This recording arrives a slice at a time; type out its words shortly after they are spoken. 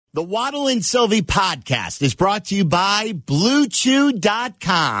The Waddle and Sylvie podcast is brought to you by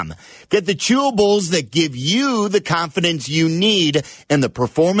BlueChew.com. Get the chewables that give you the confidence you need and the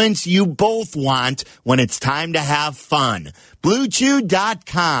performance you both want when it's time to have fun.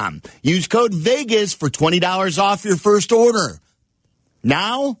 BlueChew.com. Use code VEGAS for $20 off your first order.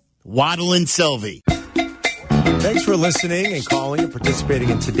 Now, Waddle and Sylvie. Thanks for listening and calling and participating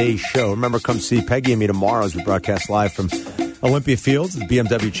in today's show. Remember, come see Peggy and me tomorrow as we broadcast live from Olympia Fields, the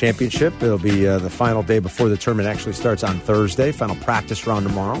BMW Championship. It'll be the final day before the tournament actually starts on Thursday. Final practice round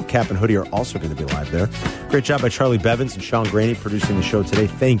tomorrow. Cap and Hoodie are also going to be live there. Great job by Charlie Bevins and Sean Graney producing the show today.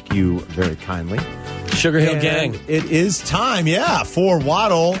 Thank you very kindly. Sugar Hill Gang. It is time, for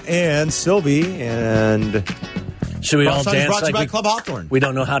Waddle and Sylvie. And should we all dance? Brought to you by like Club Hawthorne. We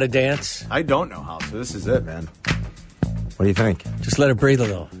don't know how to dance? I don't know how, so this is it, man. What do you think? Just let it breathe a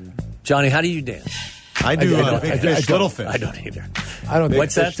little. Johnny, how do you dance? I do big fish, little fish. I don't either. I don't.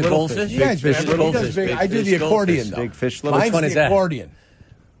 What's that? The goldfish? Yeah, big fish, little fish. I do the accordion though. Big fish, little Mine's one is the that? accordion,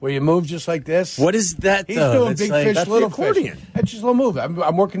 where you move just like this. What is that? He's though? doing It's big like, fish, that's little the accordion. fish. That's just a little move.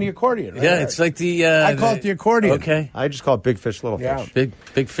 I'm working the accordion. Right Yeah, there. it's like the. I call it the accordion. Okay. I just call it big fish, little Yeah. fish.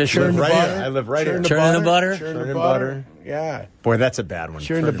 Big fish. Churn the right butter. here. I live right here. Churn the butter. Churn the butter. Yeah. Boy, that's a bad one.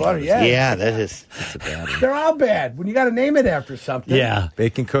 Churn the butter. Yeah. Yeah, that's a bad one. They're all bad when you got to name it after something. Yeah.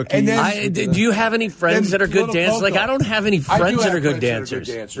 Bacon cookies. And then- Do you have any friends Then that are good little dancers? Like, cocoa. I don't have any I do friends that have are good friends that are good dancers.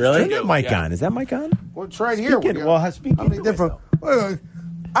 dancers. Really? Turn that mic on. Is that mic on? Well, it's right here. Speak How many different?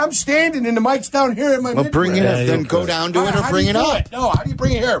 I'm standing and the mic's down here in my. Well, bring it midriff. up, then go down to it or How bring do it you do up. No, how do you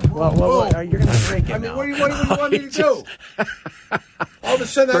bring it here? Well, you're going to break it I mean, now. what do you want me to do? All of a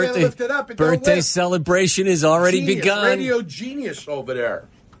sudden, I got to lift it up. It don't Birthday lift. celebration has already Genius, begun. Radio Genius over there.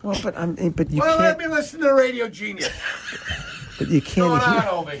 Well, but you Well, let can't. me listen to Radio Genius. But you What's going can't on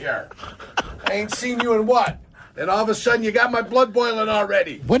hear. over here? I ain't seen you in what? And all of a sudden, you got my blood boiling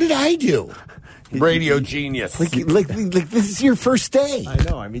already. What did I do? Radio Genius. Like this is your first day. I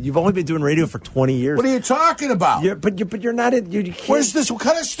know. I mean, you've only been doing radio for 20 years. What are you talking about? But you're not in. You can't. Where's this? What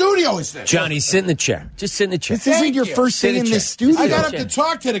kind of studio is this? Johnny, sit in the chair. Just sit in the chair. This isn't Thank your you. first Sit day in in the this chair. studio. I got up to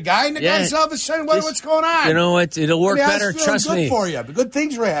talk to the guy, and the guy's all of a sudden, what's going on? You know what? It'll work I mean, I better. was feeling Trust good me. for you. But good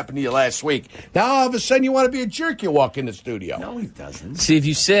things were happening to you last week. Now all of a sudden you want to be a jerk. You walk in the studio. No, he doesn't. See, if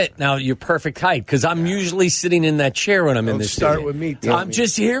you sit, now you're perfect height, because I'm usually sitting in that chair when I'm in Don't this start studio. with me, Tommy. I'm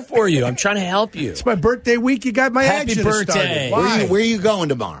just here for you. I'm trying to help you. It's my birthday week. You got my Happy action birthday. started. Why? Where are you going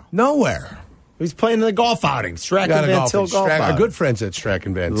tomorrow? Nowhere. He's playing in the golf outing. Strack Got and a Van golf. Til golf Our outing. good friends at Strack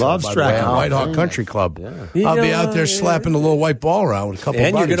and Van Til. Love by the way, Strack. at Oh, Whitehawk very Country Club. You I'll be know, out there slapping the little white ball around with a couple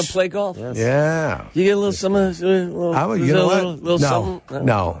And buddies. you're going to play golf. Yeah. You get a little something. You know what? Little no. something?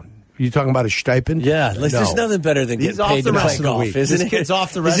 No. You talking about a stipend? Yeah, No. there's nothing better than He's getting off paid the to rest play of the golf, week. isn't This it? kid's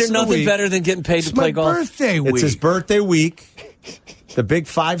off the rest Is of there the nothing week. better than getting paid It's to play my golf? birthday week. It's his birthday week. The big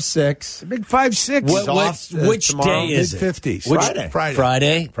 5-6. Big 5-6. He's off, Which tomorrow. day is it? Mid-50s. Which-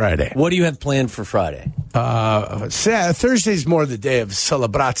 Friday. Friday. What do you have planned for Friday? Thursday's more the day of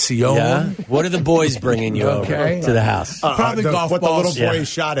celebration. Yeah. What are the boys bringing you Okay. over to the house? Probably golf What balls. the little boy Yeah.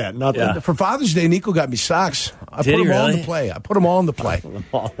 shot at. Nothing. Yeah. For Father's Day, Nico got me socks. I Did put he them all really? into play. I put them all into play.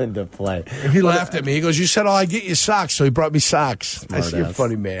 All into play. He laughed at me. He goes, "You said, I get you socks," so he brought me socks. I said, "You're a ass.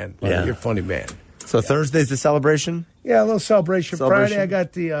 funny man. Yeah. You're a funny man." So Thursday's the celebration? Yeah, a little celebration. Celebration. Friday, I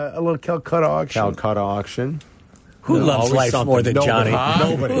got the a little Calcutta auction. Calcutta auction. Who loves always life something. more than Nobody.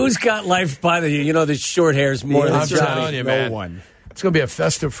 Johnny? Nobody. Who's got life by the short hairs more I'm than Johnny? telling you, No man. one. It's going to be a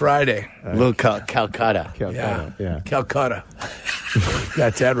festive Friday. Little Calcutta. Calcutta. Yeah. Calcutta.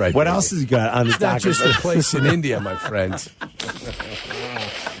 Got that right. What baby. else has he got on his It's not docket? just a place in India, my friend.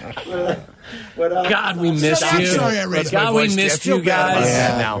 God, we missed I'm you. sorry I raised my God, we voice to you. I missed feel you bad about guys.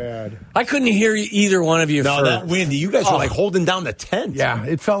 that now. I couldn't hear either one of you. No, for, that Wendy, you guys were Oh. like holding down the tent. Yeah,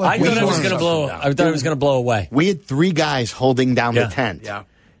 it felt I like thought it was were going to blow. something I thought it was going to blow away. We had 3 guys holding down Yeah. the tent. Yeah.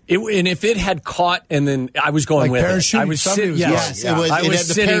 And if it had caught, and then I was going Like with parachuting, it. I was somebody sitting. was Yes, going, yeah. I It was had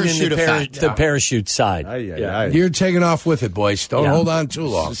the sitting in parachute the, effect. the parachute side. Yeah. You're taking off with it, boys. Don't Yeah. hold on too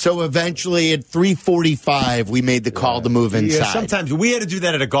long. So eventually at 3:45, we made the call to move inside. Yeah, sometimes we had to do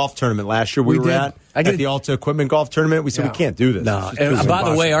that at a golf tournament last year. We were did. at the Alta Equipment Golf Tournament. We said Yeah. we can't do this. No, It's just and too by the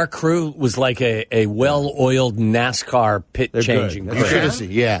way, impossible. our crew was like a well-oiled NASCAR pit They're changing good. crew. You should have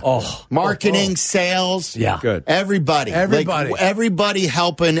seen, yeah. Oh. Marketing, sales. Yeah. Good. Everybody. Everybody. Like, everybody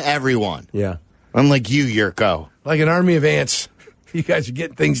helping everyone. Yeah. Unlike you, Yurko. Like an army of ants. You guys are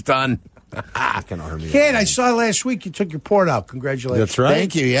getting things done. Fucking army. Kid, I saw last week you took your port out. Congratulations. That's right.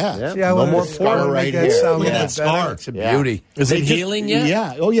 Thank you, yeah. Yeah. See, I No wanted more to- I port wanted to right make that here. sound a Look little at bit that better. scar. It's a Yeah. beauty. Is it They just- healing yet?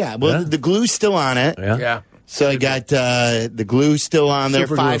 Yeah. Oh, yeah. Well, Yeah. the glue's still on it. Yeah. Yeah. So I got the glue still on there,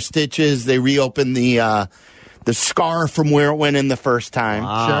 Super 5 glue. stitches. They reopened the the scar from where it went in the first time.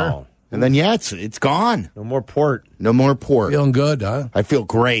 Wow. And then, it's gone. No more port. No more port. Feeling good, huh? I feel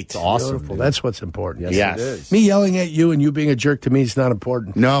great. Awesome. Beautiful. That's what's important. Yes. It is. Me yelling at you and you being a jerk to me is not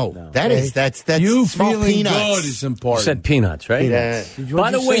important. No, that's you small feeling peanuts. good is You important. said peanuts, right? Yeah.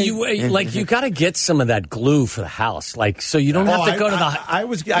 By the way, you got to get some of that glue for the house, like so you don't have to go to the. I so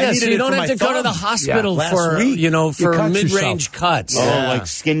needed you it don't for have my to go to the thumb. hospital Last for week. for cut mid-range yourself. cuts. Oh, Yeah. like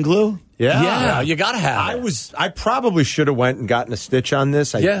skin glue? Yeah, you got to have it. I probably should have went and gotten a stitch on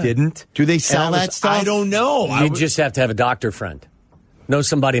this. I didn't. Do they sell that stuff? I don't know. You just have to have a doctor friend. Know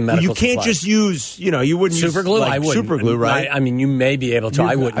somebody in medical you can't supplies. just use, you wouldn't super glue. use like I wouldn't. super glue, right? I mean, you may be able to.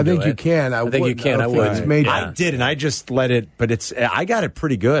 I wouldn't. I think do you it. can. I think you can. I think would. it's made- I did, and I just let it, but I got it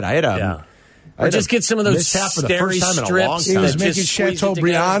pretty good. I had a. Or just get some of those mishap for the steri first time in a long strips. time. He was that making just squeeze it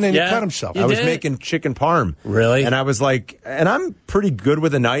Chateaubriand together. and he cut himself. You I was did? making chicken parm. Really? And I was like, and I'm pretty good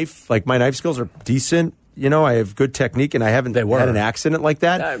with a knife. Like my knife skills are decent. I have good technique, and I haven't had an accident like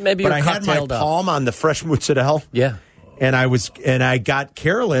that. Maybe but you're I had my cocktailed up. palm on the fresh mozzarella. Yeah. And I got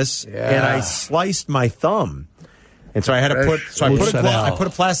careless, and I sliced my thumb. And so I had to I put a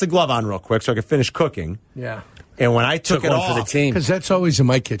plastic glove on real quick so I could finish cooking. Yeah. And when I took it one off, for the team. Because that's always in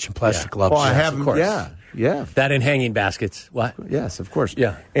my kitchen, plastic gloves. well, I have of course. yeah. That in hanging baskets. What? Yes, of course.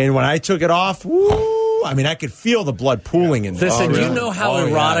 Yeah. And when I took it off, I mean, I could feel the blood pooling in there. Listen, Oh, you know how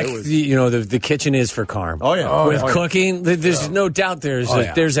erotic the kitchen is for Carm. Oh, yeah. With cooking, there's no doubt there's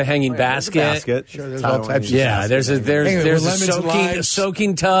a hanging basket. Sure, there's all types of Yeah, there's a lemons and limes.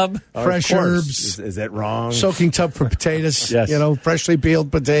 soaking tub. Fresh herbs. Is that wrong? Soaking tub for potatoes. Yes. Freshly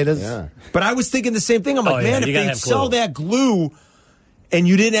peeled potatoes. Yeah. But I was thinking the same thing. I'm like, yeah, man, you if gotta they have sell glue. that glue and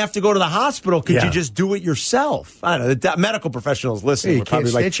you didn't have to go to the hospital, could Yeah. you just do it yourself? I don't know. The medical professionals listen. Hey, you We're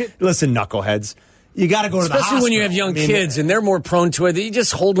probably can't like, stitch it? listen, knuckleheads. You got to go to the hospital. Especially when you have young kids and they're more prone to it. You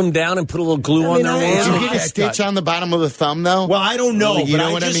just hold them down and put a little glue on their Did hands. you get a stitch on the bottom of the thumb, though? Well, I don't know. You but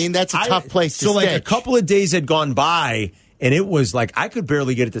know what I mean? That's a tough place to So, like, a stitch. couple of days had gone by, and it was like I could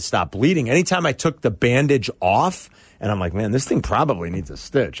barely get it to stop bleeding. Anytime I took the bandage off, and I'm like, man, this thing probably needs a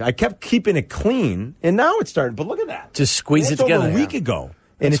stitch. I kept keeping it clean, and now it's starting. But look at that. Just squeeze That's it together. over a week ago.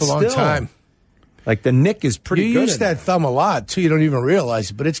 And It's it's a long still, time. Like, the nick is pretty You good. use in that it. thumb a lot, too. You don't even realize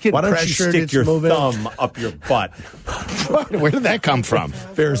it, but it's getting Why don't you pressured. stick It's your moving. thumb up your butt? Where did that come from?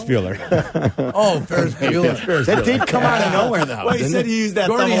 Ferris Bueller. Oh, Ferris Bueller. That did come out of nowhere, though. Well, he didn't said it? he used that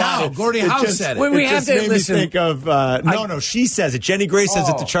Gordie thumb a Howe. lot. Gordie Howe said it. Well, we It have just to made listen. me think of no, she says it. Jenny Gray says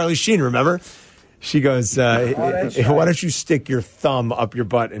it to Charlie Sheen. Remember? She goes, "Why don't you stick your thumb up your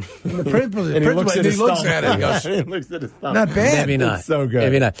butt?" And The principal, and he looks at his thumb. at it. He goes, He looks at his thumb. not bad. Maybe not. It's so good.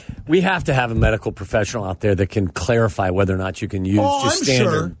 Maybe not. We have to have a medical professional out there that can clarify whether or not you can use Oh, just I'm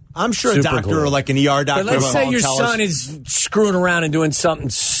standard. sure. I'm sure a super doctor glue. or like an ER doctor. But let's say will your tell son us. is screwing around and doing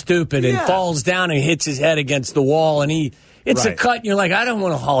something stupid and Yeah. falls down and hits his head against the wall and it's a Right. cut and you're like, I don't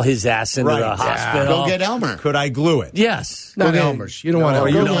want to haul his ass into Right. the Yeah. hospital. Go get Elmer. Could I glue it? Yes. Not Okay. Elmer's. You don't want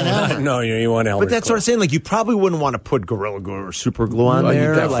Elmer's. you Go don't get want Elmer. No, you want Elmer's But that's what I'm saying. Like, you probably wouldn't want to put Gorilla Glue or Super Glue on Well, you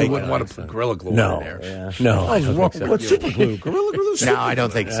there. definitely Like, wouldn't want to put Gorilla Glue No. on there. No. I don't think so. what's Super Glue? Gorilla Glue? No, I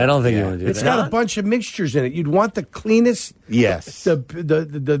don't think so. I don't think you want to do It's that. got a bunch of mixtures in it. You'd want the cleanest. Yes.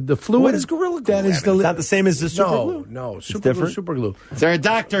 The fluid. What is Gorilla Glue? That is It's not the same as the Super Glue? No, It's Super Glue. different? Super Glue. Is there a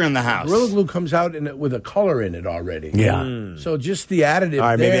doctor in the house? Gorilla Glue comes out with a color in it already. Yeah. So just the additive All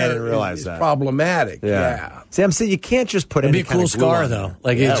right, maybe I there didn't realize is that. problematic. Yeah. See, I'm saying you can't just put It'd be any a kind cool of glue scar on though. there.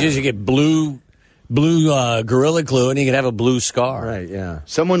 Like it's just you get blue Gorilla Glue and you could have a blue scar. Right, yeah.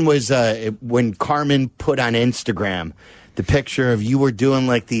 Someone was, when Carmen put on Instagram the picture of you were doing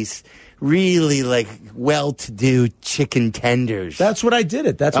like these really like well-to-do chicken tenders. That's what I did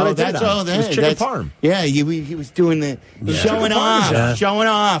it. That's what I did. It was chicken parm. Yeah, he was doing the showing Chicken off, parm. Yeah. showing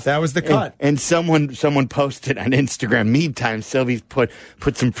off. That was the cut. And someone posted on Instagram. Meantime, Sylvie's put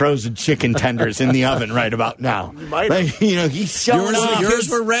some frozen chicken tenders in the oven right about now. Like, he's showing off. yours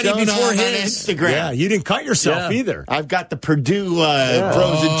were ready Showing before off on his. Instagram. Yeah, you didn't cut yourself Yeah. either. I've got the Purdue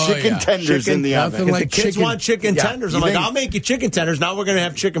frozen chicken yeah. tenders in the Nothing oven. like The kids chicken- want chicken Yeah. tenders. You I'm like, think- I'll make you chicken tenders. Now we're going to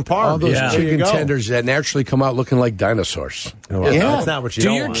have chicken parm. All those Yeah. There you chicken go. tenders that naturally come out looking like dinosaurs. Well, Yeah. That's not what you Do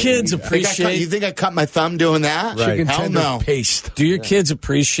don't your want. kids You appreciate think I cut my thumb doing that? Right. Chicken Hell tender no. paste. Do your kids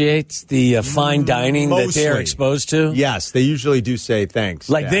appreciate the fine dining that they're Mostly. exposed to? Yes, they usually do say thanks.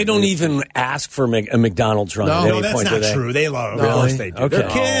 Like Yeah, they don't even ask for a McDonald's run. No. at No, any that's point, not do they? true. They love it. Really? Of course they do. Okay. They're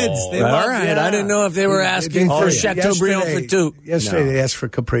kids. They All love, right. yeah. I didn't know if they were asking for Chateaubriand for two. Yesterday No. they asked for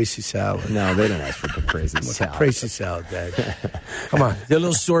caprese salad. No, they don't ask for caprese salad. Caprese salad, Dad. Come on. The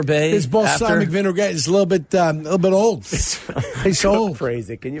little sorbet. This balsamic after. vinaigrette is a little bit old. It's old.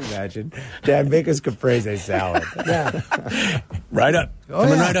 Caprese. Can you imagine? Dad, make us caprese salad. Yeah. Right up. Oh,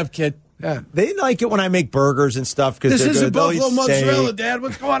 Coming yeah. right up, kid. Yeah. They like it when I make burgers and stuff because This isn't they'll buffalo eat mozzarella, steak. Dad.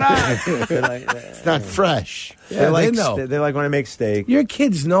 What's going on? It's not fresh. Yeah, they know. They like when I make steak. Your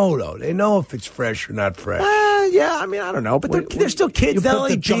kids know, though. They know if it's fresh or not fresh. Yeah, I mean, I don't know, but they're still kids. you They'll put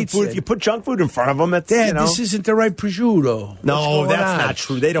the eat junk pizza food. in. If you put junk food in front of them, that's, Dad, you know. this isn't the right prosciutto. No, What's going that's on? not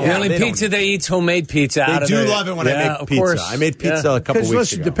true. They don't. The only they pizza don't. they eat's homemade pizza. They out of do the- love it when I Yeah, make of pizza. course. I made pizza Yeah. a couple Because weeks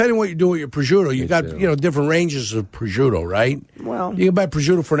listen, ago. depending on what you do with your prosciutto, you got too. different ranges of prosciutto, right? Well- you can buy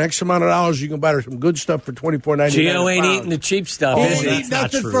prosciutto for an X amount of dollars. You can buy some good stuff for $24.99. Gio ain't a pound. eating the cheap stuff, He is ain't he? eating not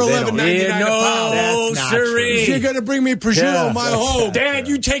nothing true. for They don't. $11.99 Yeah, a no, pound. That's not true. siree. You're going to bring me prosciutto Yeah. in my home. Dad,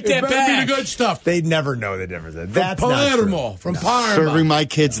 you take It that better back. be the good stuff. They'd never know the difference. From That's not Palermo, true. from Parma. Serving my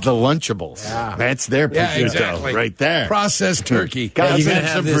kids the Lunchables. Yeah. That's their Yeah, prosciutto exactly. right there. Processed turkey. Guys, you gotta have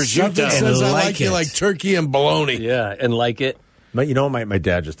have some this prosciutto. Nothing and says I like like you it. like turkey and bologna. Yeah, and like it. But you know, my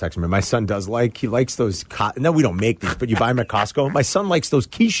dad just texted me. My son he likes those. No, we don't make these, but you buy them at Costco. My son likes those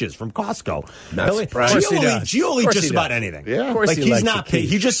quiches from Costco. Not surprised. Of course he does. Gio will eat Of course just he about does. anything. Yeah. Of course like he he's likes not. the quiche.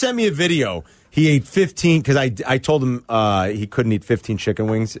 He just sent me a video. He ate 15 because I told him he couldn't eat 15 chicken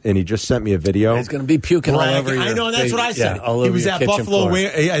wings, and he just sent me a video. He's going to be puking all over you. I know, and that's what I said. all He over was your at kitchen Buffalo floor. Wing.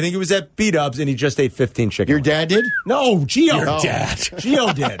 I think he was at B-Dubs, and he just ate 15 chicken Your wings. dad did? No, Gio. Your Oh. dad.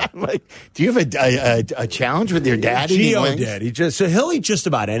 Gio did. Like, do you have a challenge with your dad eating Gio wings? did. So he'll eat just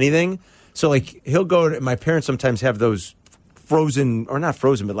about anything. So like he'll go to, my parents sometimes have those frozen, or not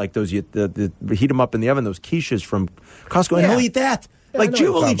frozen, but like those the heat them up in the oven, those quiches from Costco, and Yeah. he'll eat that. Yeah, Like I know Gio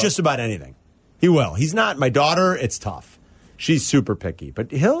what will you're eat talking just about anything. He will. He's not my daughter. It's tough. She's super picky,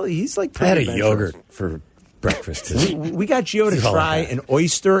 but he's like I had a pretty yogurt for breakfast today. We got Gio to This is all try I had. an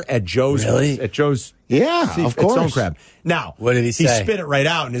oyster at Joe's. Really? At Joe's. Yeah, Seafood- of course. At Stone Crab. Now, What did he say? He spit it right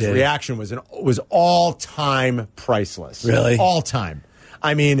out, and his Did he? reaction was all time priceless. Really? All time.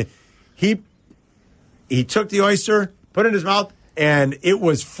 I mean, he took the oyster, put it in his mouth, and it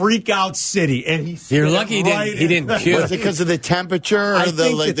was freak out city. And he spit You're it lucky right he didn't in- puke. Was it because of the temperature or I the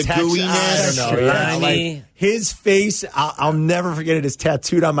think like the texture- gooiness? I don't know. Yeah, Slimy. like his face, I'll never forget it. It's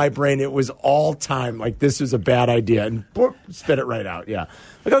tattooed on my brain. It was all time. Like this was a bad idea, and boop, spit it right out. Yeah.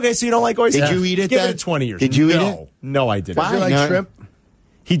 Like okay, so you don't like oysters? Did you eat it Give then? it 20 years. Did you eat No. it? No, I didn't. Why? Do you like No. shrimp?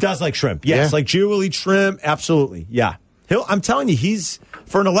 He does like shrimp. Yes, Yeah. like Gio will eat shrimp. Absolutely. Yeah. I'm telling you, he's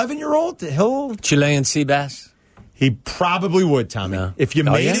for an 11-year-old. Chilean sea bass. He probably would, Tommy. No. If you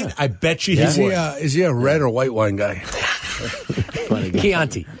Oh, made yeah. it, I bet you Is he he, would. is he a red or white wine guy?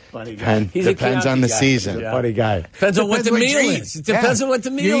 Chianti. He's a Depends on Chianti the guy. season. Yeah. Funny guy. Depends on what Depends the what meal you eat. is. It depends Yeah. on what the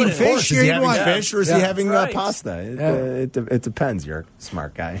You meal eat is. fish, Is you he eat having wine. fish or is he Yeah. having Right. pasta? It depends. You're a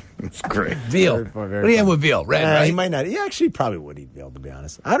smart guy. It's great. Veal. Very What do you have with veal? Red, right? He might not. He actually probably would eat veal, to be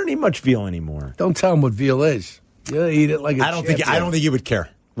honest. I don't eat much veal anymore. Don't tell him what veal is. You eat it like a I don't think champion. you would care.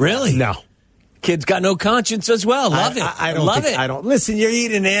 Really? No. Kid's got no conscience as well. Love it. I don't Love think, it. I don't listen. You're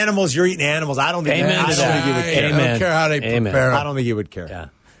eating animals. You're eating animals. I don't think. Amen I to don't that. think you would care. I Amen. don't care how they Amen. prepare I them. don't think you would care. Yeah.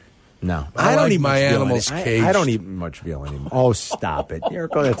 No, I don't like eat my much veal animals any- caged. I don't eat much veal anymore. Oh, stop it,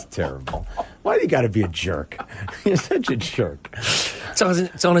 Yurko. That's terrible. Why do you got to be a jerk? You're such a jerk.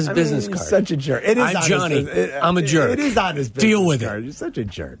 It's on his business You're card. Such a jerk. It is I'm on Johnny. His, I'm a jerk. It is on his business Deal with it. card. You're such a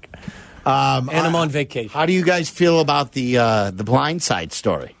jerk. And I'm on vacation. How do you guys feel about the Blind Side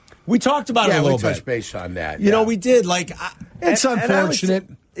story? We talked about it Yeah, a we little touched bit. base on that. You know, we did. Like, It's unfortunate.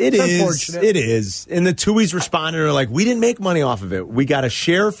 It It's is. unfortunate. It is. And the Tuohys responded and were like, we didn't make money off of it. We got a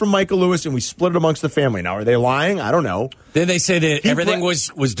share from Michael Lewis and we split it amongst the family. Now, are they lying? I don't know. Then they say that He everything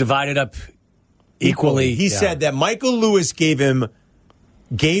brought- was divided up equally. He Yeah. said that Michael Lewis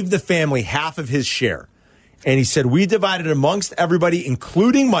gave the family half of his share. And he said, we divided it amongst everybody,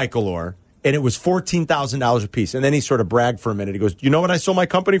 including Michael Orr, and it was $14,000 apiece. And then he sort of bragged for a minute. He goes, you know what I sold my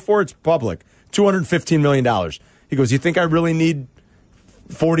company for? It's public. $215 million. He goes, you think I really need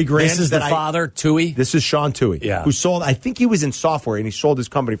 40 grand? This is the that father, Toohey. This is Sean Toohey, Yeah. who sold, I think he was in software, and he sold his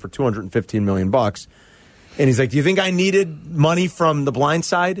company for $215 million. And he's like, do you think I needed money from the blind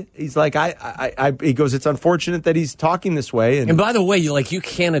side? He's like, he goes, it's unfortunate that he's talking this way. And by the way, you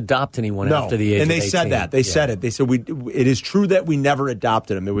can't adopt anyone No, after the age and of they 18. said that. They said it. They said it is true that we never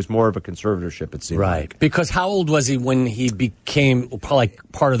adopted him. It was more of a conservatorship, it seemed Right. like. Because how old was he when he became like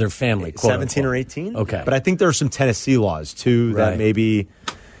part of their family? quote 17 or unquote? 18? Okay. But I think there are some Tennessee laws, too, that Right. maybe,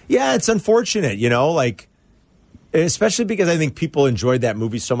 yeah, it's unfortunate, like, especially because I think people enjoyed that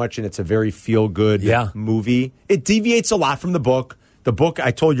movie so much, and it's a very feel-good movie. It deviates a lot from the book. The book,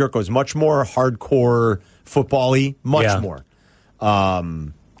 I told Yurko, is much more hardcore football-y, much more.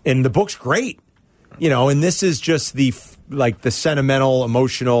 And the book's great, and this is just the sentimental,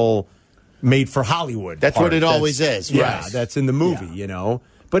 emotional, made for Hollywood. That's part. what it always is. Yeah, Right. that's in the movie,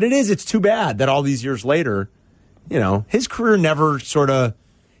 But it's too bad that all these years later, his career never sort of.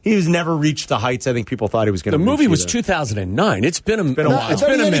 He's never reached the heights I think people thought he was going to reach. The movie was either. 2009. It's been a while. It's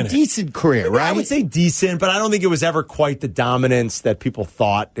been a minute. Decent career, right? I would say decent, but I don't think it was ever quite the dominance that people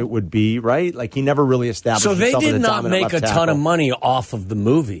thought it would be, right? Like, he never really established So they himself did as a not dominant make left a ton tackle. of money off of the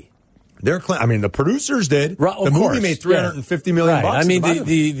movie. The producers did. Right, of the course. movie made $350 million. Right. I mean, bucks.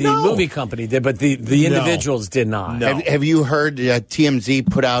 the No. movie company did, but the individuals did not. No. Have you heard TMZ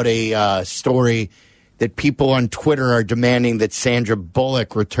put out a story that people on Twitter are demanding that Sandra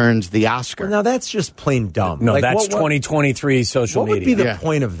Bullock returns the Oscar? Now, that's just plain dumb. No, Like, that's what 2023 social What media. would be the Yeah.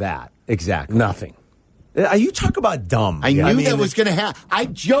 point of that? Exactly. Nothing. You talk about dumb. I knew that was going to happen. I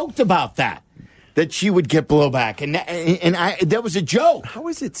joked about that she would get blowback, and that was a joke. How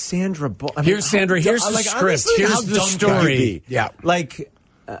is it Sandra Bullock? Here's Sandra. Here's the script. honestly, Here's how the dumb can you story. be? Yeah. Like,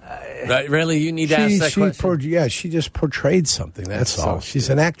 Really, you need to ask that question. She just portrayed something. That's so all. She's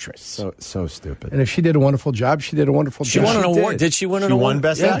an actress. so stupid. And if she did a wonderful job, she did a wonderful She job. won an She award. did. Did she win an She award? won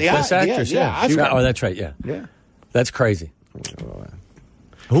Best yeah, Actress. Best Actress. yeah, She- Oscar. oh, that's right. Yeah. Yeah. That's crazy.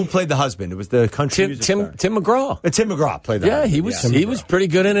 Who played the husband? It was the country music star. Tim McGraw. Tim McGraw played that. Yeah, he was pretty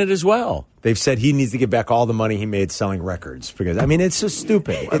good in it as well. They've said he needs to give back all the money he made selling records because it's just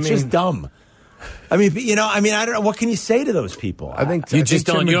stupid. It's just dumb. I don't know. What can you say to those people? I think You Tim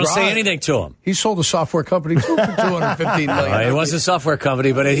don't McGraw, say anything to him. He sold a software company too for $215 million. It was a software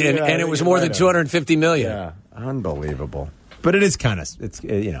company, but it was more than $250 million. Yeah, unbelievable. But it is kind of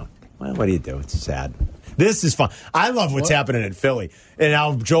what do you do? It's sad. This is fun. I love what's happening in Philly, and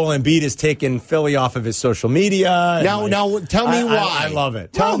now Joel Embiid is taking Philly off of his social media. Now, tell me why. I love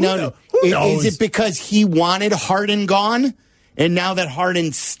it. Who knows? Is it because he wanted Harden gone, and now that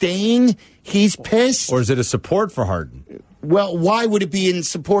Harden's staying, he's pissed? Or is it a support for Harden? Well, why would it be in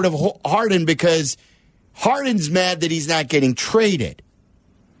support of Harden? Because Harden's mad that he's not getting traded.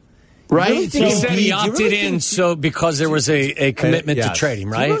 Right? Really think He said he Embiid- opted do you really in think- because there was a commitment to Yes. trade him,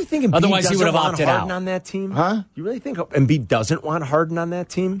 Do right? you really think Embiid Otherwise, he would have doesn't want opted Harden out. on that team? Huh? You really think Embiid doesn't want Harden on that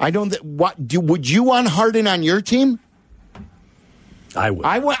team? I don't. Would you want Harden on your team? I would.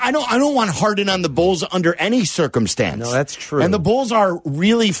 I don't want Harden on the Bulls under any circumstance. No, that's true. And the Bulls are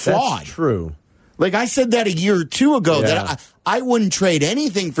really flawed. That's true. Like I said that a year or two ago Yeah. that I wouldn't trade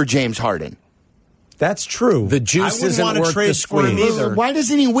anything for James Harden. That's true. The juice I wouldn't isn't want to worth trade the for him squeeze. either. Why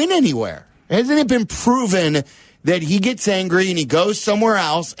doesn't he win anywhere? Hasn't it been proven that he gets angry and he goes somewhere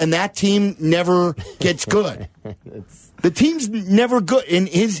else and that team never gets good? The team's never good. And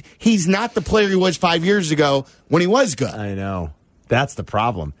he's not the player he was 5 years ago when he was good. I know. That's the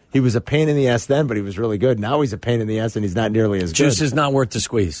problem. He was a pain in the ass then, but he was really good. Now he's a pain in the ass, and he's not nearly as good. Juice is not worth the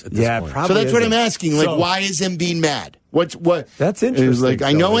squeeze at this point. probably. So that's what isn't. I'm asking. Like, So- why is Embiid mad? What? That's It's interesting, Like,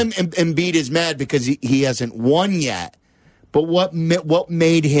 I know Shelby. Embiid is mad because he hasn't won yet. But what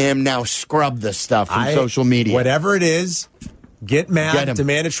made him now scrub the stuff from social media? Whatever it is, get mad, Get him.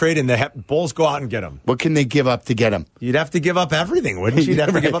 demand a trade, and the Bulls go out and get him. What can they give up to get him? You'd have to give up everything, wouldn't you? You'd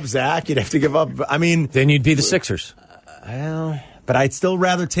have to give up Zach. You'd have to give up. I mean, Then you'd be the Sixers. well, but I'd still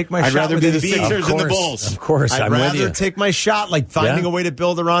rather take my I'd shot. rather with be the Embiid. Sixers and the course. Bulls. Of course, I'd I'm with rather you. take my shot, like finding Yeah. a way to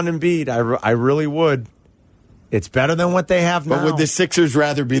build around Embiid. I really would. It's better than what they have now. But would the Sixers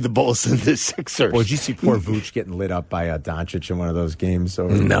rather be the Bulls than the Sixers? Well, did you see poor Vooch getting lit up by Doncic in one of those games? So,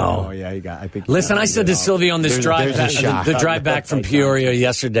 No. Oh, yeah, he got. I think. Listen, I said to Sylvie on this There's drive, a shot. the drive back from Peoria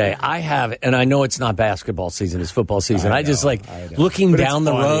yesterday. I have, and I know it's not basketball season; it's football season. I just know. looking But it's down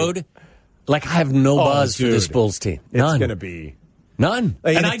the funny. road. Like I have no buzz for this dude. Bulls team. It's None. going to be. None.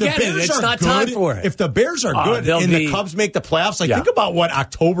 Like, and if I the get it. Bears It's are not good, time for it. If the Bears are good they'll and be- the Cubs make the playoffs, like Yeah. think about what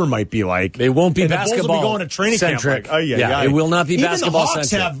October might be like. It won't be and the Bulls will basketball be going to training centric. camp. Like, Yeah, it will not be Even basketball the Hawks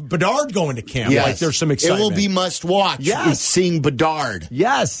centric. have Bedard going to camp. Yes. Like there's some excitement. It will be must watch. Yes. Seeing Bedard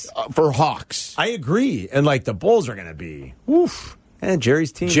Yes, for Hawks. I agree. And like the Bulls are going to be. Oof. And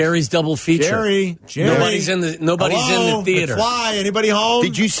Jerry's team. Jerry's double feature. Jerry. Nobody's in the theater. McFly, anybody home?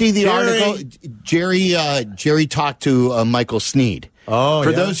 Did you see the Jerry. article? Jerry talked to Michael Snead. Oh, For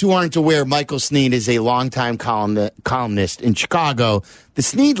yeah? those who aren't aware, Michael Snead is a longtime columnist in Chicago. The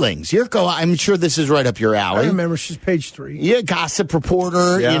Sneedlings. Yurko, I'm sure this is right up your I alley. remember she's page 3. Yeah, gossip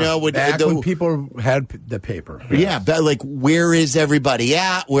reporter, Yeah. with Back when people had the paper. yeah, but like where is everybody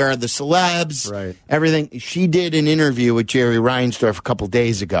at? Where are the celebs? Right. Everything. She did an interview with Jerry Reinsdorf a couple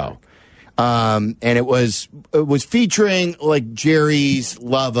days ago. And it was featuring like Jerry's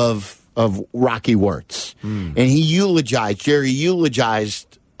love of Rocky Wirtz. And Jerry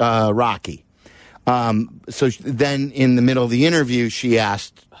eulogized Rocky. So then in the middle of the interview, she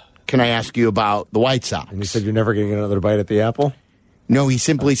asked, "Can I ask you about the White Sox?" And you said you're never going to get another bite at the apple? No, he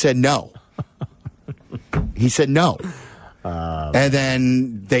simply said no. He said no. And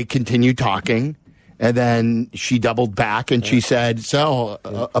then they continued talking. And then she doubled back and she said,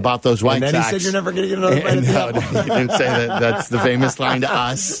 about those White Sox. And then he said, you're never going to get another bite of the apple. He didn't say that. That's the famous line to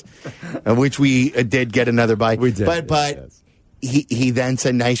us, which we did get another bite. We did. But he then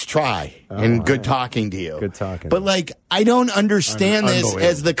said, nice try and good talking to you. Good talking. But, like, I don't understand this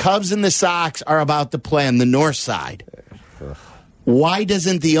as the Cubs and the Sox are about to play on the north side. Why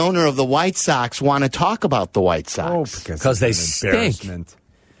doesn't the owner of the White Sox want to talk about the White Sox? Because they stink.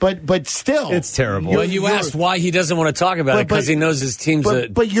 But still, it's terrible. Well, you asked why he doesn't want to talk about it because he knows his team's.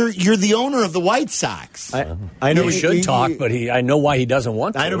 But you're the owner of the White Sox. I know he should talk, but I know why he doesn't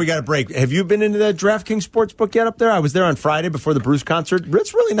want to. I know we got a break. Have you been into the DraftKings Sportsbook yet up there? I was there on Friday before the Bruce concert.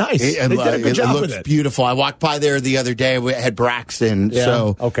 It's really nice. They did a good job with it. It looks beautiful. I walked by there the other day. We had Braxton. Yeah.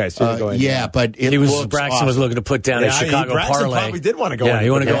 So okay, so go ahead. Yeah, but Braxton was looking to put down a Chicago parlay. Probably did want to go. Yeah,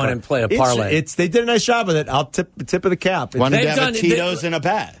 he want to go on and play a parlay. They did a nice job with it. I'll tip of the cap. Wanted to have a Tito's and a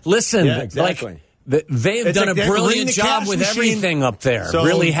bet. Listen. Exactly. They've done a brilliant job with everything up there. So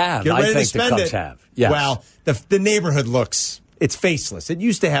really have. I think the Cubs have. Yes. Well, the neighborhood it's faceless. It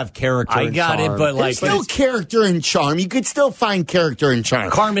used to have character. I got it, but there's still character and charm. You could still find character and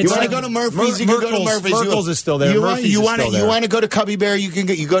charm. Carmen, you want to go to Murphy's? You can go to Murphy's. Merkel's is still there. You want to go to Cubby Bear? You can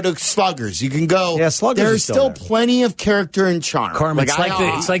go to Sluggers. You can go. Yeah, Sluggers. There's still plenty of character and charm. Carmen, it's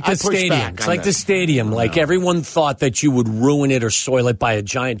like the stadium. It's like the stadium. Like everyone thought that you would ruin it or soil it by a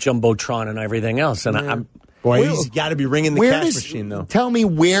giant jumbotron and everything else. And he's got to be ringing the cash machine though. Tell me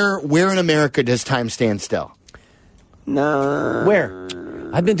where in America does time stand still? No. Where?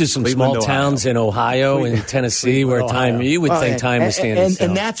 I've been to some small towns in Ohio and Tennessee where you would think time was standing still.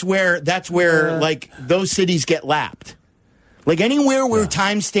 And that's where like those cities get lapped. Like anywhere where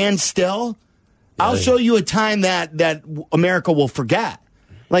time stands still, I'll show you a time that America will forget.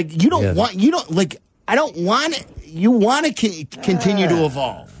 Like I don't want it. You want to continue to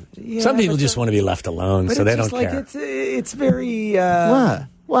evolve. Yeah, some people just want to be left alone, so they don't care. It's very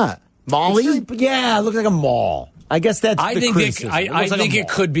what Molly? It looks like a mall. I guess that's. I think it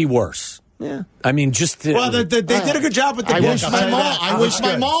could be worse. Yeah, I mean, just they did a good job with the. I wish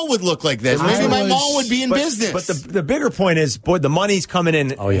my mall would look like this. Maybe my mall would be in business. But the bigger point is, the money's coming in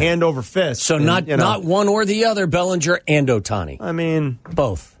hand over fist. So not one or the other, Bellinger and Ohtani. I mean,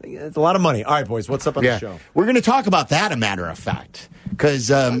 both. It's a lot of money. All right, boys, what's up on the show? We're going to talk about that. A matter of fact, because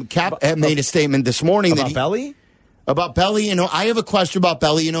Cap made a statement this morning about Belly. About Belly, I have a question about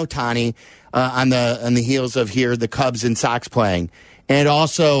Belly and Ohtani on the heels of the Cubs and Sox playing. And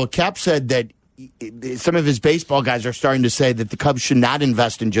also, Cap said that some of his baseball guys are starting to say that the Cubs should not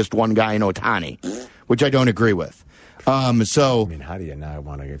invest in just one guy in Ohtani, which I don't agree with. I mean, how do you not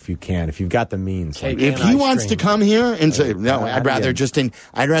want to? If you've got the means, if he wants to come here and say no, I'd rather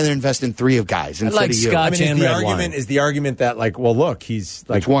invest in three of guys instead of you. Scotch and red wine. Is the argument that look, he's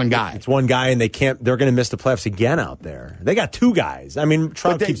it's one guy. It's one guy, and they're going to miss the playoffs again out there. They got two guys. I mean,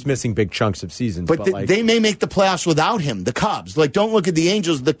 Trout keeps missing big chunks of seasons, but they may make the playoffs without him. The Cubs, don't look at the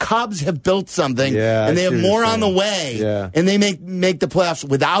Angels. The Cubs have built something, and they have more on the way, and they make the playoffs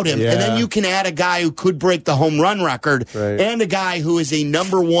without him. And then you can add a guy who could break the home run record. Right. And a guy who is a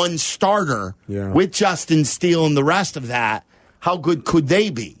number one starter with Justin Steele and the rest of that. How good could they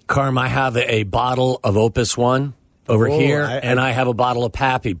be? Carm, I have a bottle of Opus One over here, and I have a bottle of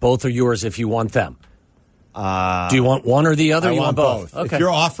Pappy. Both are yours if you want them. Do you want one or the other? I want both. Okay. If you're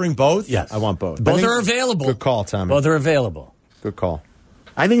offering both, yes. I want both. Both are available. Good call, Tommy. Both are available. Good call.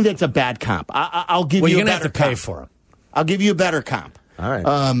 I think that's a bad comp. I'll give you a better comp. You're going to have to pay for them. I'll give you a better comp. All right.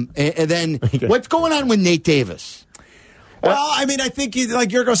 And then what's going on with Nate Davis? Well, I mean, I think, like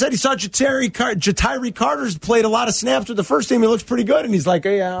Yurko said, he saw Jatiri Carter's played a lot of snaps with the first team. He looks pretty good, and he's like,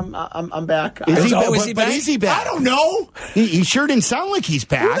 hey, I'm back. Is he back? I don't know. He sure didn't sound like he's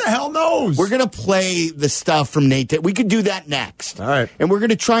back. Who the hell knows? We're going to play the stuff from Nate. We could do that next. All right. And we're going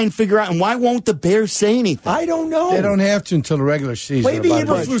to try and figure out, and why won't the Bears say anything? I don't know. They don't have to until the regular season. Maybe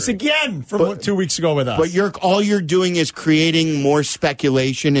Eberflus again from 2 weeks ago with us. But all you're doing is creating more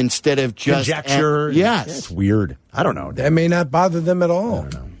speculation instead of just conjecture. Yes. Yeah, it's weird. I don't know. That may not bother them at all. I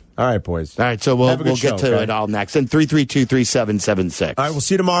don't know. All right, boys. All right, so we'll get to it all next. And 332-3776. All right, we'll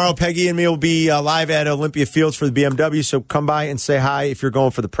see you tomorrow. Peggy and me will be live at Olympia Fields for the BMW, so come by and say hi if you're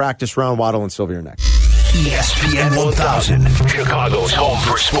going for the practice round. Waddle and Sylvia are next. ESPN 1000, Chicago's home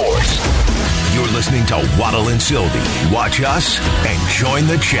for sports. You're listening to Waddle and Sylvie. Watch us and join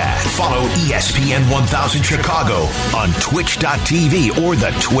the chat. Follow ESPN 1000 Chicago on twitch.tv or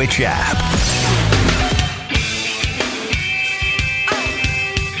the Twitch app.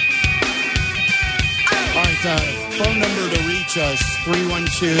 Phone number to reach us,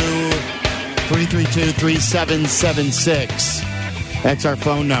 312-332-3776. That's our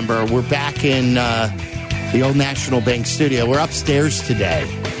phone number. We're back in the Old National Bank studio. We're upstairs today.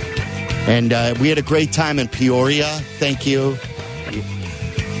 And we had a great time in Peoria. Thank you.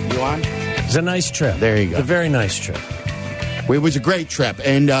 You on? It was a nice trip. There you go. A very nice trip. It was a great trip.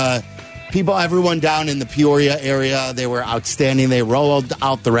 And everyone down in the Peoria area, they were outstanding. They rolled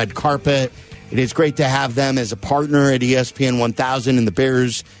out the red carpet. It is great to have them as a partner at ESPN 1000 and the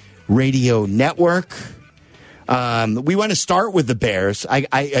Bears Radio Network. We want to start with the Bears.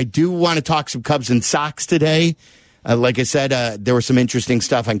 I do want to talk some Cubs and Sox today. Like I said, there was some interesting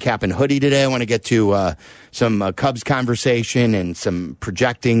stuff on Cap and Hoodie today. I want to get to some Cubs conversation and some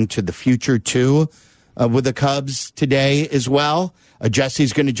projecting to the future, too, with the Cubs today as well.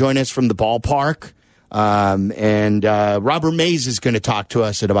 Jesse's going to join us from the ballpark. And Robert Mays is going to talk to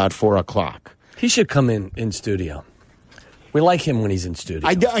us at about 4 o'clock. He should come in studio. We like him when he's in studio.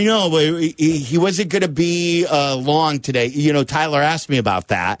 I know, but he wasn't going to be long today. You know, Tyler asked me about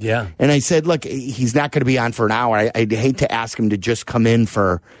that. Yeah. And I said, look, he's not going to be on for an hour. I'd hate to ask him to just come in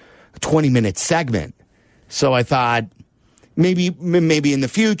for a 20-minute segment. So I thought maybe in the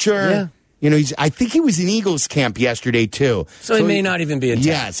future. Yeah. You know, I think he was in Eagles camp yesterday, too. So he may not even be in town.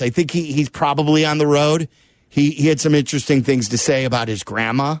 Yes, I think he's probably on the road. He had some interesting things to say about his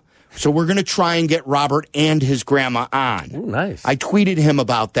grandma. So we're going to try and get Robert and his grandma on. Ooh, nice. I tweeted him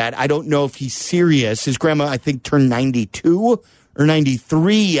about that. I don't know if he's serious. His grandma, I think, turned 92 or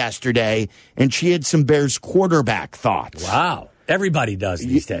 93 yesterday, and she had some Bears quarterback thoughts. Wow. Everybody does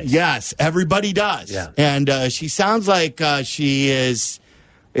these days. Yes, everybody does. Yeah. And she sounds like she is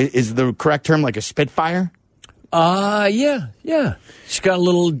the correct term, like a Spitfire? Yeah. She's got a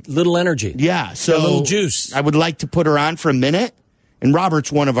little energy. Yeah. So a little juice. I would like to put her on for a minute. And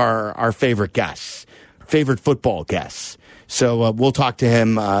Robert's one of our favorite guests, favorite football guests. So we'll talk to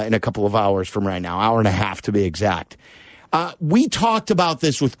him in a couple of hours from right now, hour and a half to be exact. We talked about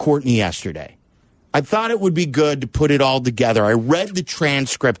this with Courtney yesterday. I thought it would be good to put it all together. I read the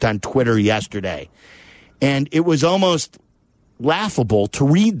transcript on Twitter yesterday, and it was almost laughable to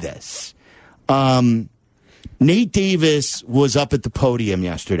read this. Nate Davis was up at the podium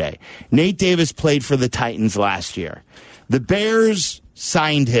yesterday. Nate Davis played for the Titans last year. The Bears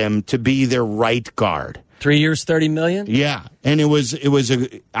signed him to be their right guard. 3 years, $30 million? Yeah, and it was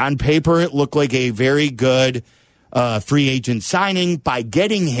on paper, it looked like a very good free agent signing. By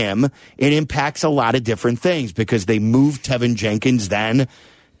getting him, it impacts a lot of different things because they moved Tevin Jenkins then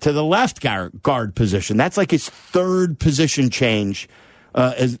to the left guard position. That's like his third position change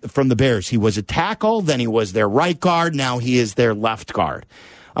from the Bears. He was a tackle, then he was their right guard, now he is their left guard.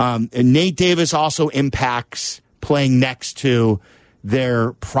 And Nate Davis also impacts playing next to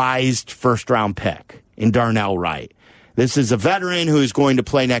their prized first-round pick in Darnell Wright. This is a veteran who is going to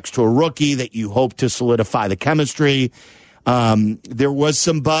play next to a rookie that you hope to solidify the chemistry. There was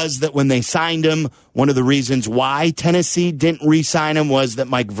some buzz that when they signed him, one of the reasons why Tennessee didn't re-sign him was that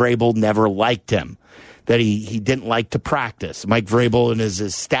Mike Vrabel never liked him, that he didn't like to practice. Mike Vrabel is an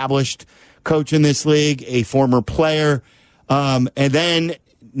established coach in this league, a former player. And then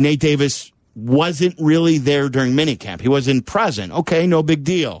Nate Davis wasn't really there during minicamp. He wasn't present. Okay, no big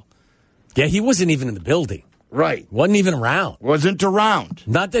deal. Yeah, he wasn't even in the building. Right. Wasn't even around. Wasn't around.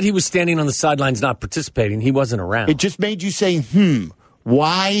 Not that he was standing on the sidelines not participating. He wasn't around. It just made you say,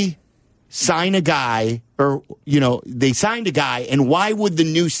 why sign a guy? Or, they signed a guy, and why would the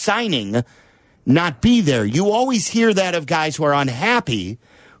new signing not be there? You always hear that of guys who are unhappy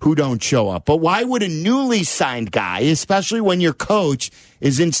who don't show up. But why would a newly signed guy, especially when your coach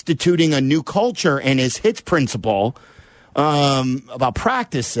is instituting a new culture and his hits principle about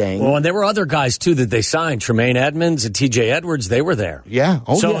practicing? Well, and there were other guys, too, that they signed. Tremaine Edmonds and T.J. Edwards, they were there. Yeah.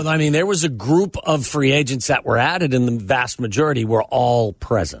 I mean, there was a group of free agents that were added, and the vast majority were all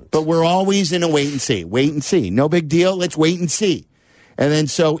present. But we're always in a wait and see. Wait and see. No big deal. Let's wait and see. And then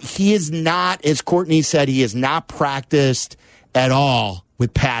so he is not, as Courtney said, he has not practiced at all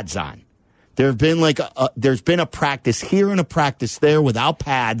with pads on. There's been a practice here and a practice there without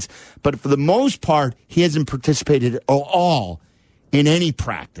pads, but for the most part, he hasn't participated at all in any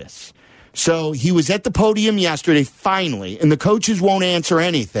practice. So he was at the podium yesterday, finally, and the coaches won't answer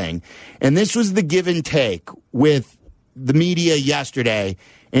anything. And this was the give and take with the media yesterday,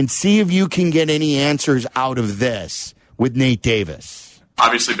 and see if you can get any answers out of this with Nate Davis.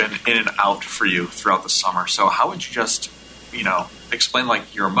 Obviously been in and out for you throughout the summer, so how would you just explain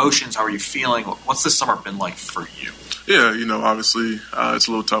your emotions? How are you feeling? What's this summer been like for you? Yeah, obviously it's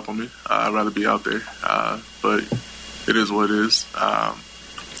a little tough on me. I'd rather be out there, but it is what it is.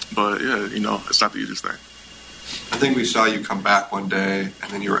 But yeah, it's not the easiest thing. I think we saw you come back one day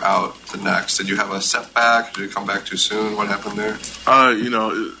and then you were out the next. Did you have a setback? Did you come back too soon? What happened there?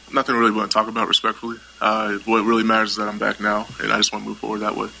 Nothing really want to talk about respectfully. What really matters is that I'm back now, and I just want to move forward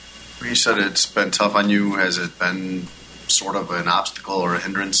that way. You said it's been tough on you. Has it been sort of an obstacle or a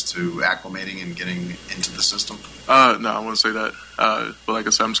hindrance to acclimating and getting into the system? No, I wouldn't say that. But like I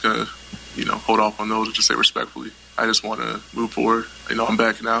said, I'm just going to, hold off on those and just say respectfully. I just want to move forward. I'm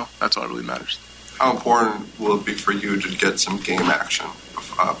back now. That's all that really matters. How important will it be for you to get some game action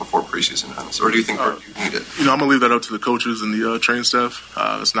before preseason ends? Or do you think you need it? I'm going to leave that up to the coaches and the training staff.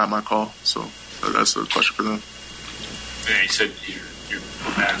 That's not my call. So that's a question for them. Yeah, you said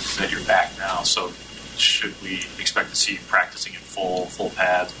what matters is that you're back now. So should we expect to see you practicing in full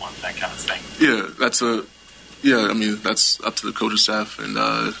pads, that kind of thing? Yeah, that's up to the coaching staff and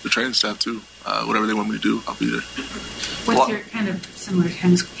the training staff too. Whatever they want me to do, I'll be there. What's your kind of similar to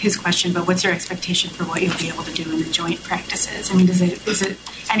his question, but what's your expectation for what you'll be able to do in the joint practices? I mean, is it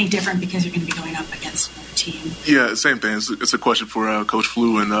any different because you're going to be going up against another team? Yeah, same thing. It's a question for Coach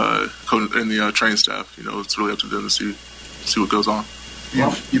Flew and the training staff. It's really up to them to see what goes on.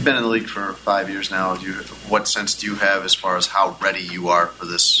 You've been in the league for 5 years now. What sense do you have as far as how ready you are for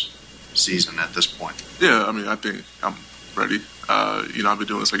this season at this point? Yeah, I think I'm ready. I've been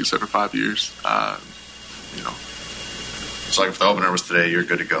doing this, like you said, for 5 years. It's like if the opener was today, you're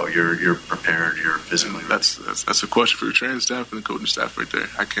good to go. You're prepared. You're physically ready. That's a question for the training staff and the coaching staff right there.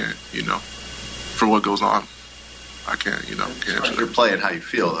 I can't, for what goes on, I can't, can't. You're playing how you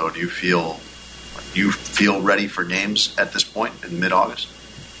feel, though. Do you feel ready for games at this point in mid-August?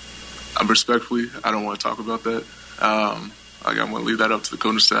 Respectfully, I don't want to talk about that. I'm going to leave that up to the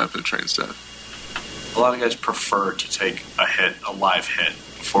coaching staff and the training staff. A lot of guys prefer to take a live hit,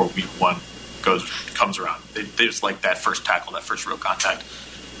 before week one comes around. They just like that first tackle, that first real contact.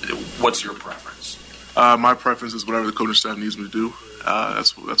 What's your preference? My preference is whatever the coaching staff needs me to do.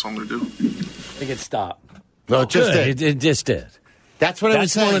 That's what I'm going to do. I think it stopped. Well, it just did. It just did. That's what I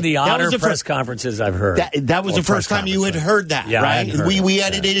was saying. That's one of the odder press conferences I've heard. That was the first time you had heard that, right? We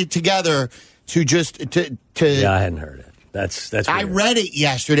edited it together to just to. Yeah, I hadn't heard it. That's weird. I read it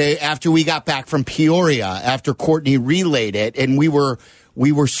yesterday after we got back from Peoria, after Courtney relayed it, and we were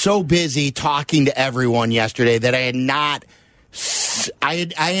so busy talking to everyone yesterday that I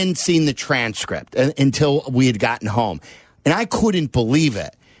hadn't seen the transcript until we had gotten home, and I couldn't believe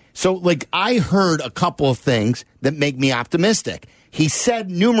it. So, I heard a couple of things that make me optimistic. He said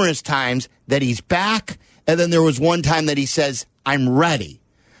numerous times that he's back, and then there was one time that he says, I'm ready.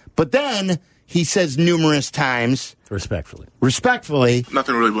 But then he says numerous times... Respectfully.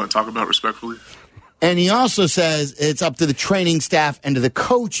 Nothing really want to talk about respectfully. And he also says it's up to the training staff and to the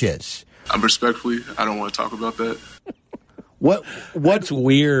coaches. Respectfully, I don't want to talk about that. What's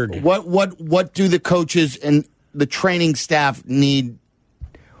weird? What do the coaches and the training staff need?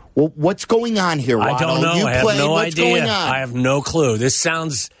 Well, what's going on here, Waddle? I don't know. I have no idea. I have no clue. This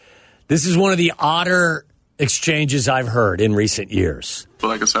is one of the odder exchanges I've heard in recent years. But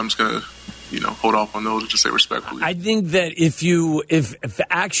like I said, I'm just going to, hold off on those and just say respectfully. I think that if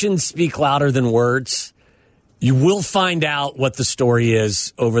actions speak louder than words, you will find out what the story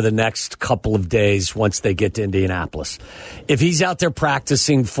is over the next couple of days once they get to Indianapolis. If he's out there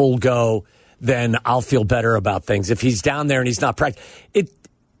practicing full go, then I'll feel better about things. If he's down there and he's not practicing,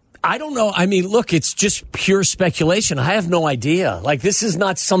 I don't know. I mean, look, it's just pure speculation. I have no idea. This is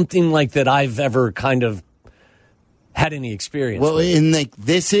not something like that I've ever kind of had any experience with. And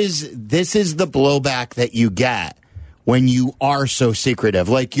this is the blowback that you get when you are so secretive.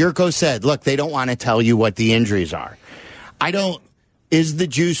 Like Yurko said, look, they don't want to tell you what the injuries are. Is the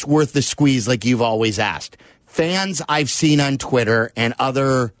juice worth the squeeze like you've always asked? Fans I've seen on Twitter and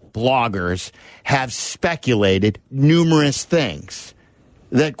other bloggers have speculated numerous things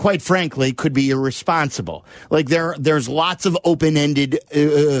that, quite frankly, could be irresponsible. There's lots of open-ended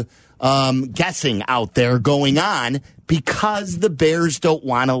guessing out there going on because the Bears don't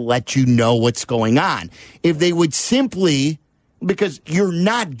want to let you know what's going on. If they would simply, because you're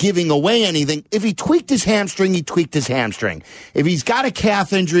not giving away anything. If he tweaked his hamstring, he tweaked his hamstring. If he's got a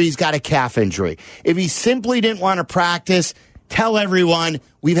calf injury, he's got a calf injury. If he simply didn't want to practice, tell everyone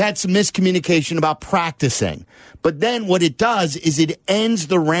we've had some miscommunication about practicing. But then what it does is it ends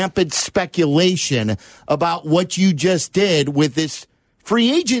the rampant speculation about what you just did with this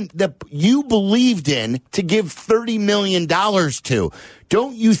free agent that you believed in to give $30 million to.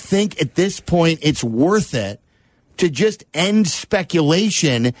 Don't you think at this point it's worth it to just end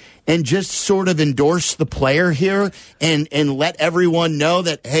speculation and just sort of endorse the player here and let everyone know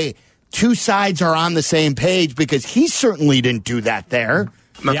that, hey, two sides are on the same page, because he certainly didn't do that there.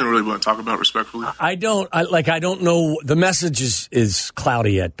 Nothing really want to talk about respectfully. I don't know. The message is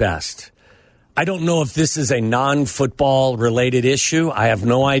cloudy at best. I don't know if this is a non-football related issue. I have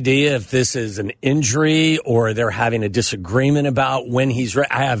no idea if this is an injury or they're having a disagreement about when he's ready.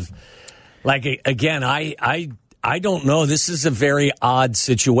 I don't know. This is a very odd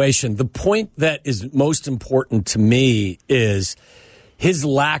situation. The point that is most important to me is his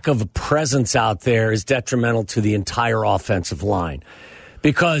lack of presence out there is detrimental to the entire offensive line.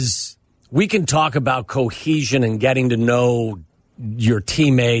 Because we can talk about cohesion and getting to know your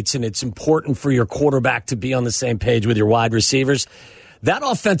teammates, and it's important for your quarterback to be on the same page with your wide receivers. That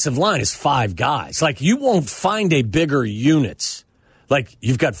offensive line is 5 guys. Like, you won't find a bigger units. Like,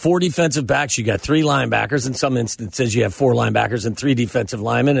 you've got 4 defensive backs, you got 3 linebackers. In some instances, you have 4 linebackers and 3 defensive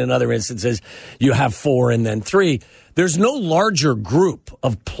linemen. In other instances, you have 4 and then 3. There's no larger group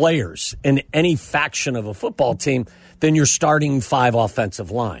of players in any faction of a football team than your starting 5 offensive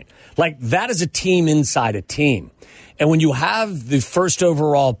line. Like, that is a team inside a team. And when you have the first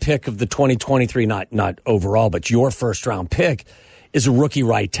overall pick of the 2023, not overall, but your first round pick is a rookie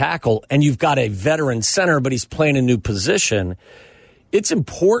right tackle, and you've got a veteran center, but he's playing a new position, it's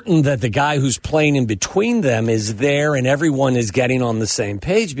important that the guy who's playing in between them is there and everyone is getting on the same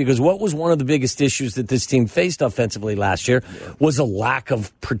page, because what was one of the biggest issues that this team faced offensively last year was a lack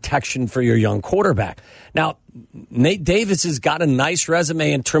of protection for your young quarterback. Now, Nate Davis has got a nice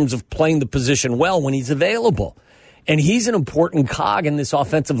resume in terms of playing the position well when he's available. And he's an important cog in this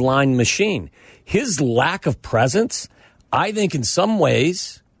offensive line machine. His lack of presence, I think in some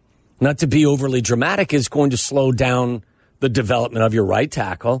ways, not to be overly dramatic, is going to slow down the development of your right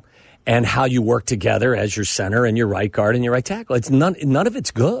tackle and how you work together as your center and your right guard and your right tackle. It's none of it's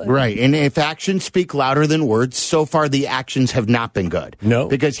good. Right. And if actions speak louder than words, so far the actions have not been good. No.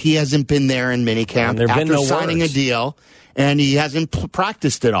 Because he hasn't been there in minicamp after signing a deal, and he hasn't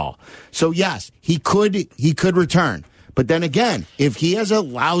practiced at all. So yes, he could return. But then again, if he has a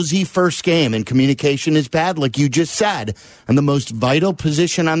lousy first game and communication is bad, like you just said, and the most vital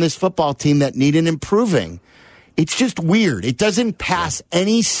position on this football team that needed improving, it's just weird. It doesn't pass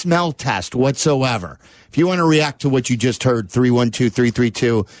any smell test whatsoever. If you want to react to what you just heard,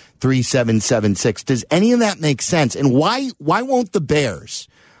 312-332-3776, does any of that make sense? And why won't the Bears?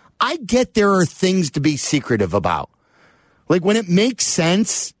 I get there are things to be secretive about. Like, when it makes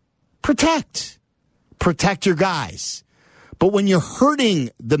sense, protect your guys. But when you're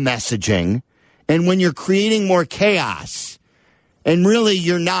hurting the messaging and when you're creating more chaos and really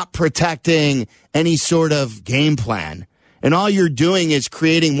you're not protecting any sort of game plan and all you're doing is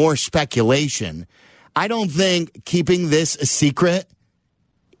creating more speculation, I don't think keeping this a secret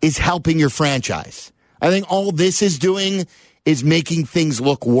is helping your franchise. I think all this is doing is making things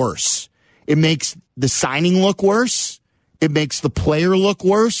look worse. It makes the signing look worse. It makes the player look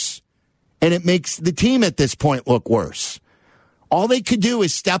worse. And it makes the team at this point look worse. All they could do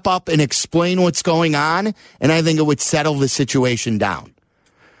is step up and explain what's going on, and I think it would settle the situation down.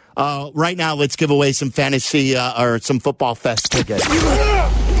 Right now, let's give away some fantasy or some Football Fest tickets.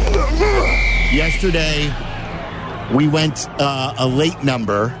 Yesterday, we went a late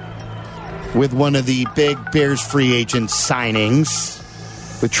number with one of the big Bears free agent signings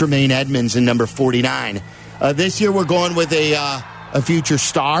with Tremaine Edmonds in number 49. This year, we're going with a future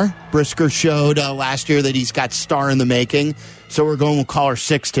star. Brisker showed last year that he's got star in the making. So we're going with caller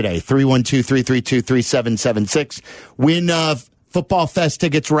 6 today, 312-332-3776. Win Football Fest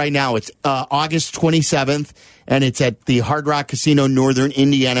tickets right now. It's August 27th, and it's at the Hard Rock Casino, Northern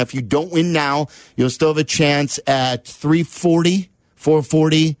Indiana. If you don't win now, you'll still have a chance at 340,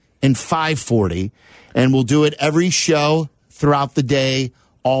 440, and 540. And we'll do it every show throughout the day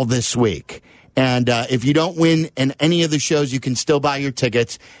all this week. And if you don't win in any of the shows, you can still buy your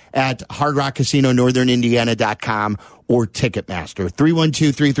tickets at Hard Rock Casino, NorthernIndiana.com or Ticketmaster.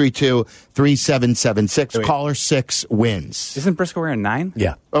 312-332-3776. Caller 6 wins. Isn't Briscoe wearing 9?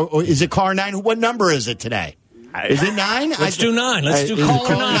 Yeah. Oh, is it caller 9? What number is it today? Is it 9? Let's do 9. Let's do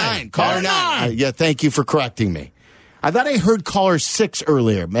caller 9. Caller 9. Yeah, thank you for correcting me. I thought I heard caller 6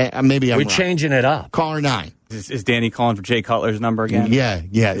 earlier. Maybe I'm wrong. We're changing it up. Caller 9. Is Danny calling for Jay Cutler's number again? Yeah,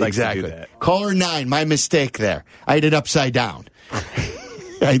 exactly. Caller 9, my mistake there. I had it upside down.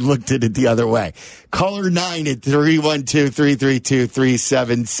 I looked at it the other way. Caller 9 at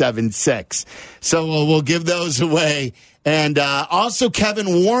 312-332-3776. So we'll give those away. And also,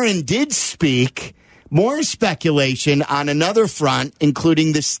 Kevin Warren did speak. More speculation on another front,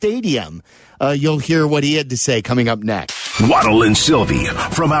 including the stadium. You'll hear what he had to say coming up next. Waddle and Sylvie,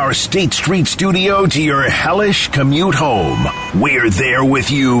 from our State Street studio to your hellish commute home. We're there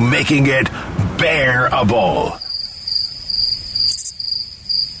with you, making it bearable.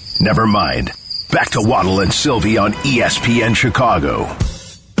 Never mind. Back to Waddle and Sylvie on ESPN Chicago.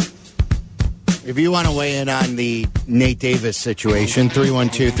 If you want to weigh in on the Nate Davis situation,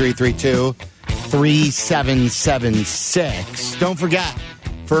 312-332-3776. Don't forget,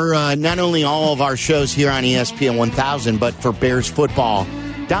 for not only all of our shows here on ESPN 1000, but for Bears football,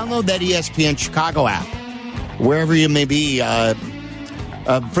 download that ESPN Chicago app. Wherever you may be,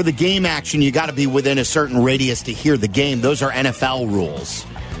 for the game action, you got to be within a certain radius to hear the game. Those are NFL rules.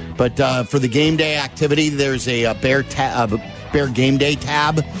 But for the game day activity, there's a Bear Game Day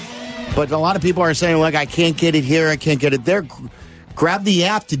tab. But a lot of people are saying, like, I can't get it here, I can't get it there. Grab the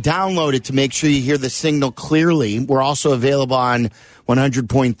app to download it to make sure you hear the signal clearly. We're also available on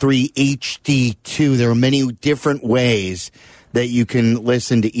 100.3 HD2. There are many different ways that you can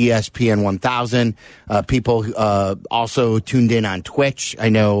listen to ESPN 1000. People also tuned in on Twitch. I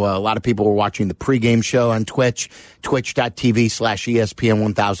know a lot of people were watching the pregame show on Twitch, twitch.tv/ESPN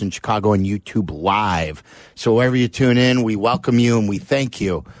 1000 Chicago, and YouTube Live. So wherever you tune in, we welcome you and we thank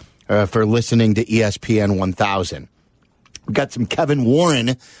you for listening to ESPN 1000. We've got some Kevin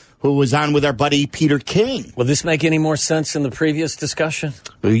Warren, who was on with our buddy Peter King. Will this make any more sense than the previous discussion?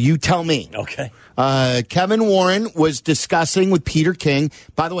 You tell me. Okay. Kevin Warren was discussing with Peter King.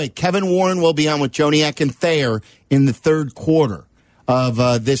 By the way, Kevin Warren will be on with Joniak and Thayer in the third quarter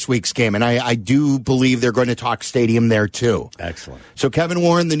of this week's game. And I do believe they're going to talk stadium there, too. Excellent. So Kevin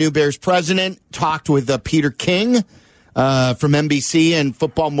Warren, the new Bears president, talked with Peter King from NBC and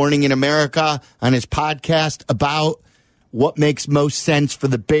Football Morning in America on his podcast about what makes most sense for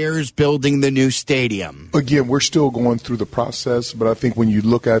the Bears building the new stadium. Again, we're still going through the process, but I think when you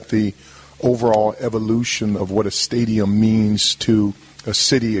look at the overall evolution of what a stadium means to a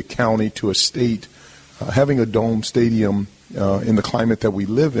city, a county, to a state, having a dome stadium in the climate that we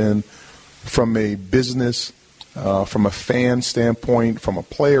live in, from a business, from a fan standpoint, from a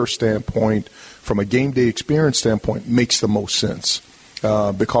player standpoint, from a game day experience standpoint, makes the most sense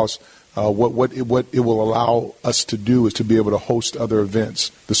because what it will allow us to do is to be able to host other events,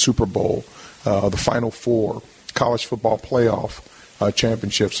 the Super Bowl, the Final Four, college football playoff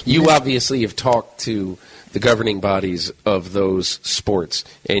championships. You obviously have talked to the governing bodies of those sports,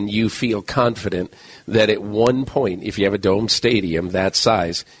 and you feel confident that at one point, if you have a dome stadium that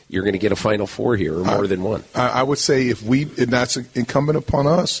size, you're going to get a Final Four here, or more than one. I would say and that's incumbent upon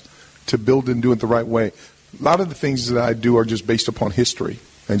us to build and do it the right way. A lot of the things that I do are just based upon history.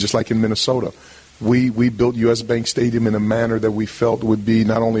 And just like in Minnesota, we built U.S. Bank Stadium in a manner that we felt would be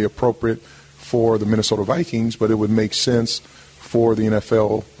not only appropriate for the Minnesota Vikings, but it would make sense for the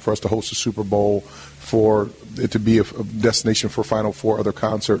NFL, for us to host a Super Bowl, for it to be a destination for Final Four, other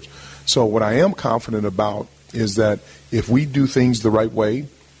concerts. So what I am confident about is that if we do things the right way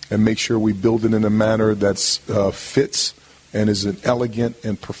and make sure we build it in a manner that fits and is an elegant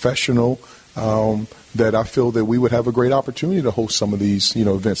and professional, that I feel that we would have a great opportunity to host some of these,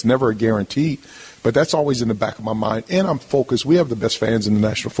 events. Never a guarantee, but that's always in the back of my mind. And I'm focused. We have the best fans in the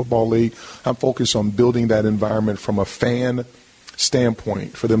National Football League. I'm focused on building that environment from a fan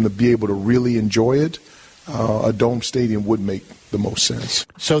standpoint for them to be able to really enjoy it. A dome stadium would make the most sense.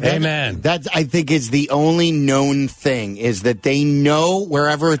 So that I think is the only known thing, is that they know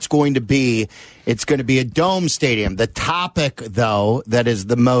wherever it's going to be a dome stadium. The topic, though, that is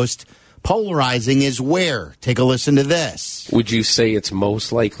the most polarizing is where. Take a listen to this. Would you say it's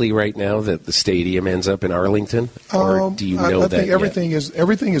most likely right now that the stadium ends up in Arlington, or do you know that? I think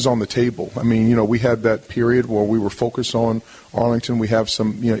everything is on the table. I mean, we had that period where we were focused on Arlington. We have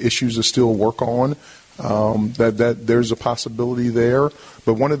some issues to still work on. That there's a possibility there.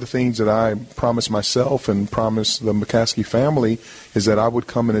 But one of the things that I promised myself and promised the McCaskey family is that I would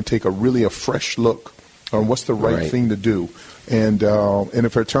come in and take a fresh look on what's the right thing to do. And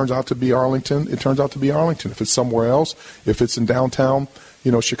if it turns out to be Arlington, it turns out to be Arlington. If it's somewhere else, if it's in downtown,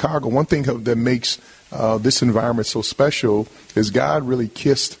 Chicago, one thing that makes this environment so special is God really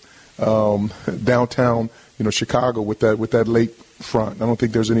kissed downtown, Chicago with that lake front. I don't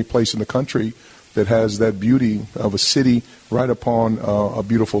think there's any place in the country that has that beauty of a city right upon a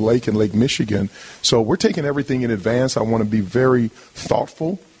beautiful lake in Lake Michigan. So we're taking everything in advance. I want to be very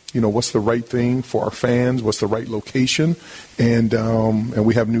thoughtful. What's the right thing for our fans? What's the right location? And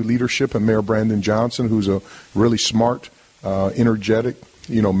we have new leadership and Mayor Brandon Johnson, who's a really smart, energetic,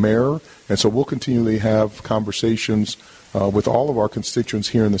 mayor. And so we'll continually have conversations with all of our constituents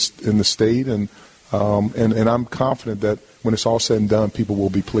here in the state. And I'm confident that when it's all said and done, people will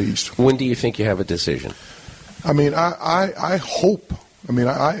be pleased. When do you think you have a decision? I mean, I hope. I mean,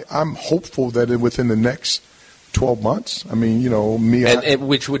 I'm hopeful that within the next 12 months. I mean, me. And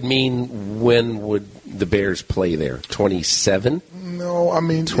which would mean, when would the Bears play there? 27? No, I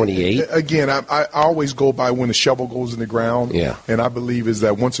mean 28. Again, I always go by when the shovel goes in the ground. Yeah. And I believe is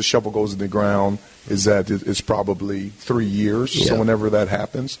that once the shovel goes in the ground, is that it's probably 3 years. Yeah. So whenever that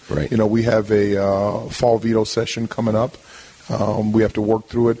happens, right. We have a fall veto session coming up. We have to work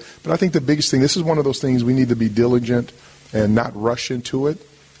through it. But I think the biggest thing, this is one of those things we need to be diligent and not rush into it,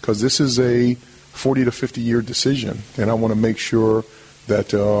 because this is a 40 to 50 year decision, and I want to make sure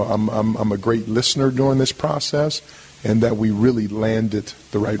that I'm a great listener during this process, and that we really land it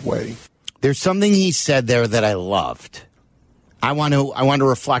the right way. There's something he said there that I loved. I want to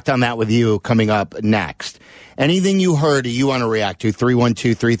reflect on that with you coming up next. Anything you heard or you want to react to,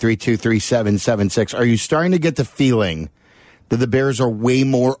 312-332-3776. Are you starting to get the feeling that the Bears are way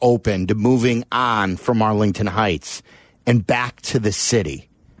more open to moving on from Arlington Heights and back to the city?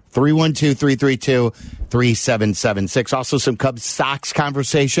 312-332-3776. Also some Cubs Sox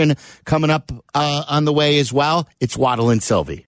conversation coming up on the way as well. It's Waddle and Sylvie.